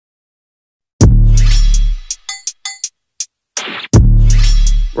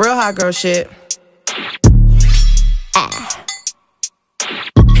Real hot girl shit.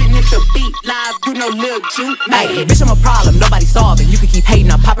 The beat live, you know Lil Ju. Hey, bitch, I'm a problem, nobody solving. You can keep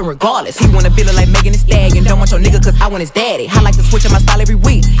hating, I'm poppin' regardless. He wanna build it like Megan Thee Stallion. Don't want your nigga cause I want his daddy. I like to switch up my style every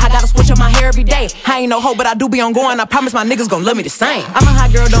week. I gotta switch up my hair every day. I ain't no hoe, but I do be on going. I promise my niggas gon' love me the same. I'm a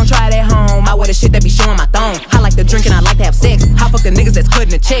hot girl, don't try it at home. I wear the shit that be showing my thong. I like to drink and I like to have sex. I fuck the niggas that's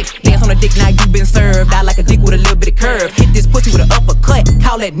cutting the checks. Dance on the dick, now you been served. I like a dick with a little bit of curve. Hit this pussy with an uppercut.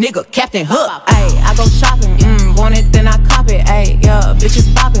 Call that nigga Captain Hook. Ayy, I go shopping, want it, then I cop it. Ayy, yeah, bitches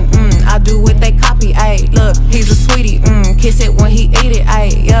poppin', I do what they copy. Ayy, look, he's a sweetie, kiss it when he eat it.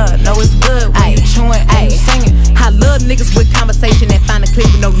 Ayy, yeah, know it's good when you chewing, ayy, singing. I love niggas with conversation that find a clip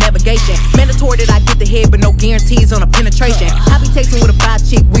with no navigation. Mandatory that I get the head, but no guarantees on a penetration. I be texting with a bi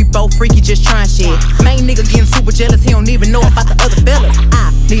chick, we both freaky, just trying shit. Main nigga getting super jealous, he don't even know about the other fellas.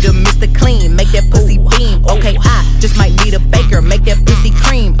 I need a Mr. Clean, make that pussy beam. Okay, I just might need a baker, make that pussy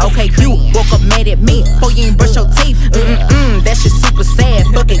cream. Okay, you woke up mad at me, before you ain't brush your teeth. That shit super sad,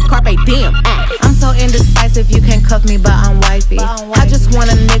 fucking carpe diem. I'm so indecisive, you can't cuff me, but I'm wifey. I just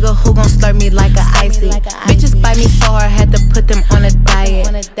want a nigga who gon' slurp me like a icy. Bitches bite me so hard, had to put them on a diet.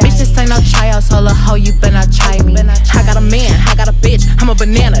 Bitch, this ain't no tryouts, hold a hoe, you better not try me. I got a man, I got a bitch, I'm a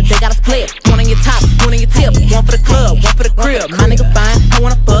banana, they got a split. One on your top, one on your tip, one for the club, one for the crib. My nigga fine, I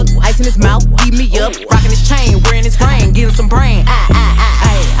wanna fuck, ice in his mouth, eat me up, rockin' his chain, wearing his ring, getting some brain.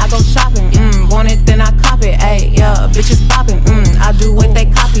 Ayy, I go shopping, want it, then I cop it. Ayy, yeah, bitches poppin', I do what they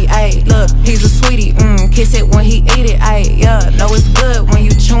copy. Ayy, look, he's a sweetie, kiss it when he eat it. Ayy, yeah, know it's good when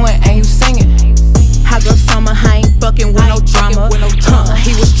you chewing and you singing. Hot girl summer, I ain't fucking with no drama.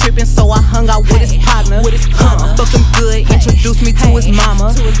 He was tripping, so I hung out with his partner. Fuck him good, introduced me to his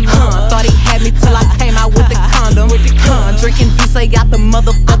mama. Thought he had me till I came out with the condom. Drinking Douce out the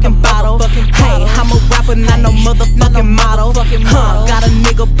motherfucking bottle. Hey, I'm a rapper, not no motherfucking model. Got a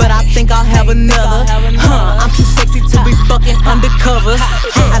nigga, but I think I'll have another. I'm too sexy to be fucking undercover.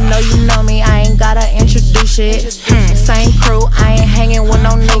 I know you know me, I ain't gotta introduce shit. Same crew, I ain't hanging with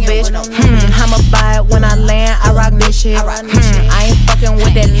no new bitch. I'ma buy it when I land, I rock new shit. I ain't fucking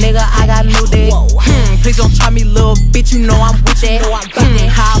with that nigga, I got new dick. Please don't try me, little bitch, you know I'm with that.